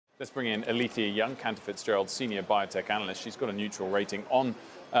Let's bring in Alethea Young, Cantor Fitzgerald Senior Biotech Analyst. She's got a neutral rating on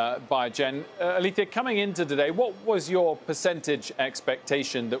Biogen. Alethea, coming into today, what was your percentage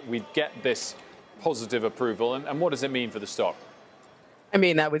expectation that we'd get this positive approval, and what does it mean for the stock? I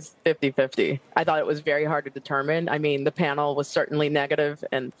mean, that was 50-50. I thought it was very hard to determine. I mean, the panel was certainly negative,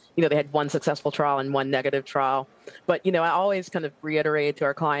 and, they had one successful trial and one negative trial. But, I always kind of reiterated to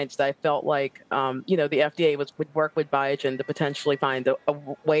our clients that I felt like, the FDA would work with Biogen to potentially find a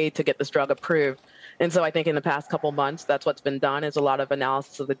way to get this drug approved. And so I think in the past couple months, that's what's been done, is a lot of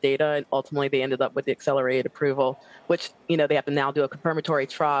analysis of the data. And ultimately, they ended up with the accelerated approval, which, they have to now do a confirmatory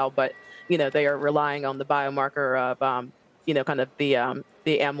trial. But, they are relying on the biomarker of, kind of the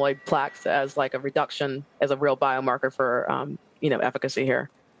amyloid plaques as like a reduction, as a real biomarker for, efficacy here.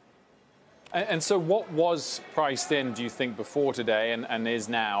 And so what was priced in, do you think, before today and is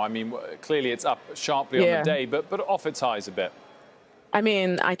now? I mean, clearly it's up sharply on the day, but off its highs a bit. I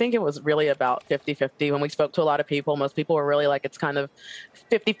mean, I think it was really about 50-50. When we spoke to a lot of people, most people were really like, it's kind of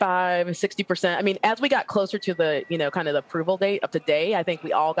 55, 60%. I mean, as we got closer to the, kind of the approval date of today, I think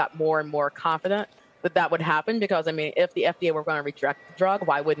we all got more and more confident that would happen, because, I mean, if the FDA were going to reject the drug,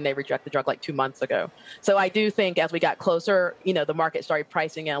 why wouldn't they reject the drug like 2 months ago? So I do think as we got closer, the market started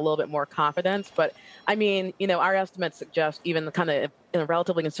pricing in a little bit more confidence. But I mean, our estimates suggest, even kind of in a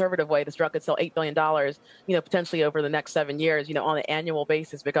relatively conservative way, this drug could sell $8 billion, potentially over the next 7 years, on an annual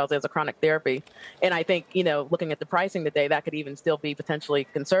basis, because there's a chronic therapy. And I think, looking at the pricing today, that could even still be potentially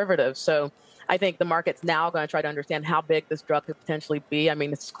conservative. So I think the market's now going to try to understand how big this drug could potentially be. I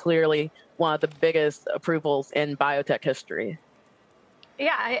mean, it's clearly one of the biggest approvals in biotech history.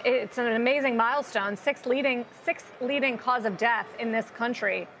 Yeah, it's an amazing milestone. Sixth leading cause of death in this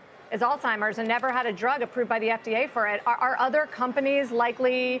country is Alzheimer's, and never had a drug approved by the FDA for it. Are other companies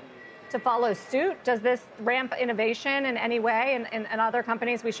likely to follow suit? Does this ramp innovation in any way, and other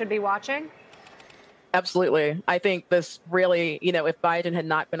companies we should be watching? Absolutely. I think this really, if Biogen had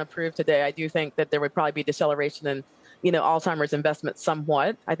not been approved today, I do think that there would probably be deceleration in, Alzheimer's investment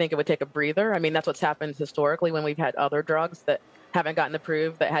somewhat. I think it would take a breather. I mean, that's what's happened historically when we've had other drugs that haven't gotten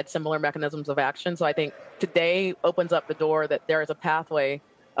approved that had similar mechanisms of action. So I think today opens up the door that there is a pathway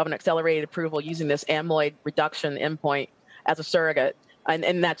of an accelerated approval using this amyloid reduction endpoint as a surrogate.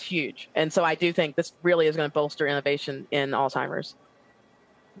 And that's huge. And so I do think this really is going to bolster innovation in Alzheimer's.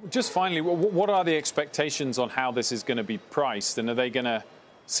 Just finally, what are the expectations on how this is going to be priced? And are they going to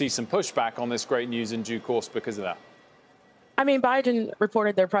see some pushback on this great news in due course because of that? I mean, Biogen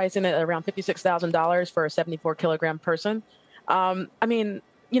reported their pricing at around $56,000 for a 74-kilogram person. I mean,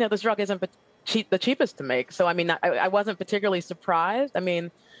 this drug isn't the cheapest to make. So, I mean, I wasn't particularly surprised. I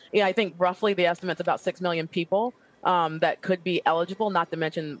mean, I think roughly the estimate's about 6 million people that could be eligible, not to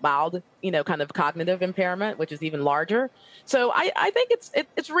mention mild, kind of cognitive impairment, which is even larger. So I think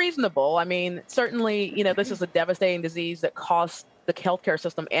it's reasonable. I mean, certainly, this is a devastating disease that costs the healthcare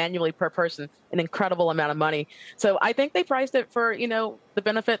system annually per person an incredible amount of money. So I think they priced it for, the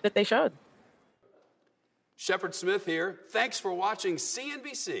benefit that they showed. Shepard Smith here. Thanks for watching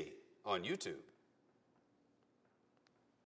CNBC on YouTube.